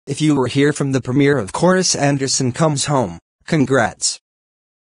If you were here from the premiere of Coris Anderson Comes Home, congrats.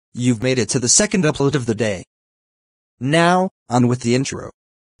 You've made it to the second upload of the day. Now, on with the intro.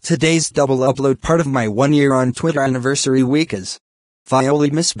 Today's double upload part of my 1 year on Twitter anniversary week is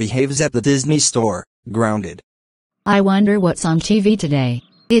Violy misbehaves at the Disney store, grounded. I wonder what's on TV today.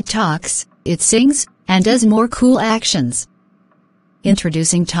 It talks, it sings, and does more cool actions.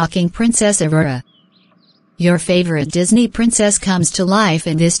 Introducing Talking Princess Aurora. Your favorite Disney princess comes to life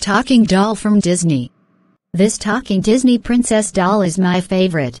in this talking doll from Disney. This talking Disney princess doll is my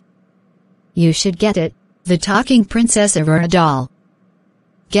favorite. You should get it, the Talking Princess Aurora doll.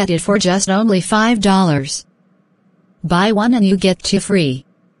 Get it for just only $5. Buy one and you get two free.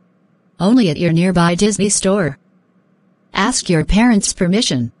 Only at your nearby Disney store. Ask your parents'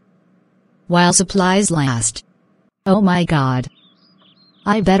 permission. While supplies last. Oh my god.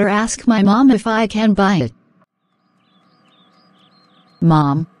 I better ask my mom if I can buy it.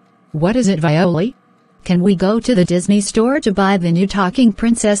 Mom. What is it, Violy? Can we go to the Disney store to buy the new Talking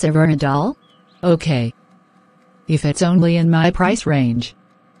Princess Aurora doll? Okay. If it's only in my price range.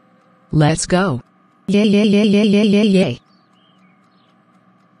 Let's go. Yay yay yay yay yay yay yay.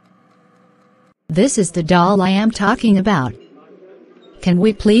 This is the doll I am talking about. Can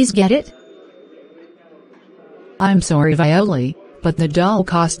we please get it? I'm sorry, Violy, but the doll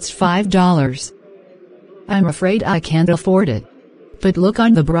costs $5. I'm afraid I can't afford it. But look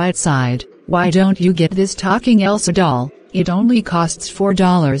on the bright side, why don't you get this talking Elsa doll? It only costs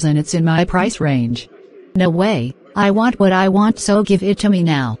 $4 and it's in my price range. No way, I want what I want, so give it to me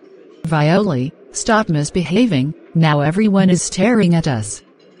now. Violy, stop misbehaving, now everyone is staring at us.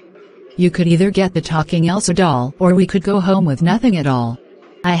 You could either get the talking Elsa doll or we could go home with nothing at all.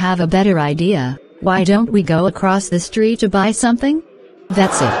 I have a better idea, why don't we go across the street to buy something?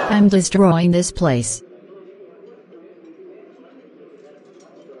 That's it, I'm destroying this place.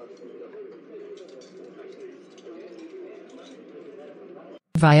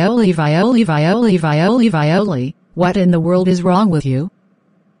 Violy, Violy, Violy, Violy, Violy, what in the world is wrong with you?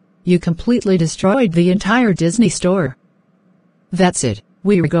 You completely destroyed the entire Disney store. That's it,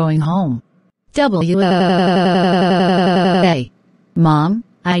 we're going home. Mom,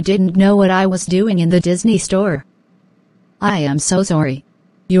 I didn't know what I was doing in the Disney store. I am so sorry.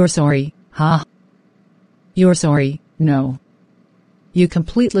 You're sorry, huh? You're sorry, no. You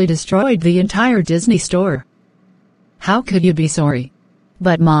completely destroyed the entire Disney store. How could you be sorry?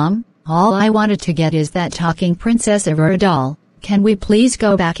 But Mom, all I wanted to get is that Talking Princess Aurora doll. Can we please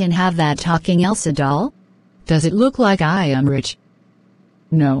go back and have that talking Elsa doll? Does it look like I am rich?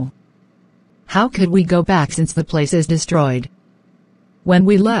 No. How could we go back since the place is destroyed? When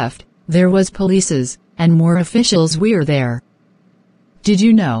we left, there was polices, and more officials were there. Did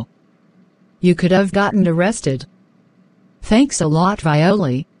you know? You could have gotten arrested. Thanks a lot,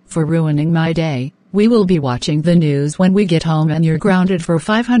 Violy, for ruining my day. We will be watching the news when we get home and you're grounded for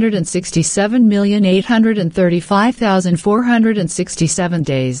 567,835,467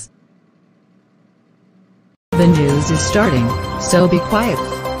 days. The news is starting, so be quiet.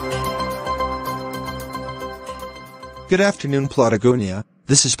 Good afternoon, Patagonia.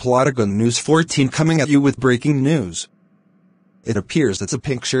 This is Patagon News 14 coming at you with breaking news. It appears that a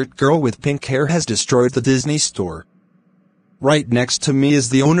pink shirt girl with pink hair has destroyed the Disney store. Right next to me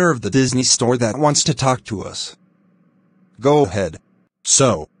is the owner of the Disney store that wants to talk to us. Go ahead.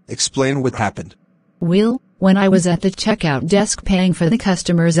 So, explain what happened. Well, when I was at the checkout desk paying for the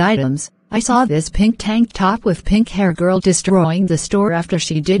customers' items, I saw this pink tank top with pink hair girl destroying the store after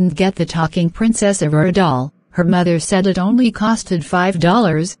she didn't get the Talking Princess Aurora doll. Her mother said it only costed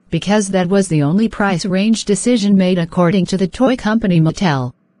 $5, because that was the only price range decision made according to the toy company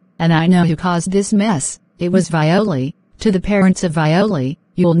Mattel. And I know who caused this mess. It was Violy. To the parents of Violy,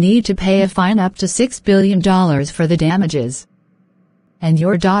 you'll need to pay a fine up to $6 billion for the damages. And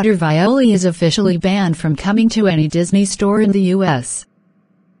your daughter Violy is officially banned from coming to any Disney store in the US.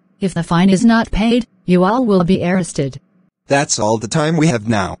 If the fine is not paid, you all will be arrested. That's all the time we have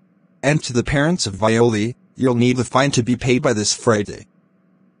now. And to the parents of Violy, you'll need the fine to be paid by this Friday.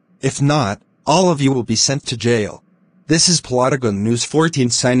 If not, all of you will be sent to jail. This is Patagon News 14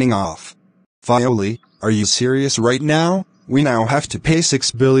 signing off. Violy, are you serious right now? We now have to pay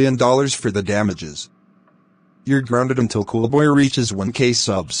 $6 billion for the damages. You're grounded until Coolboy reaches 1K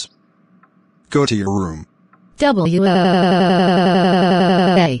subs. Go to your room.